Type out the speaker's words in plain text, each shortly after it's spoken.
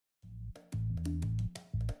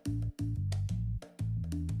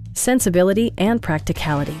Sensibility and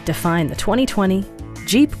practicality define the 2020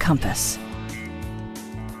 Jeep Compass.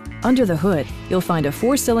 Under the hood, you'll find a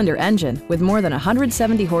 4-cylinder engine with more than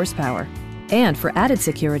 170 horsepower. And for added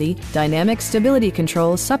security, dynamic stability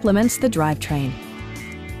control supplements the drivetrain.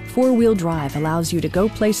 4-wheel drive allows you to go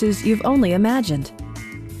places you've only imagined.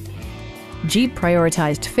 Jeep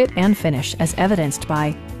prioritized fit and finish as evidenced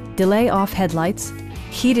by delay-off headlights,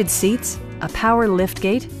 heated seats, a power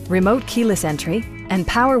liftgate, remote keyless entry, and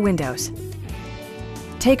power windows.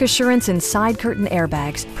 Take assurance in side curtain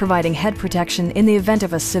airbags, providing head protection in the event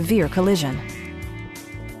of a severe collision.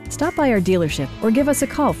 Stop by our dealership or give us a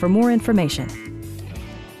call for more information.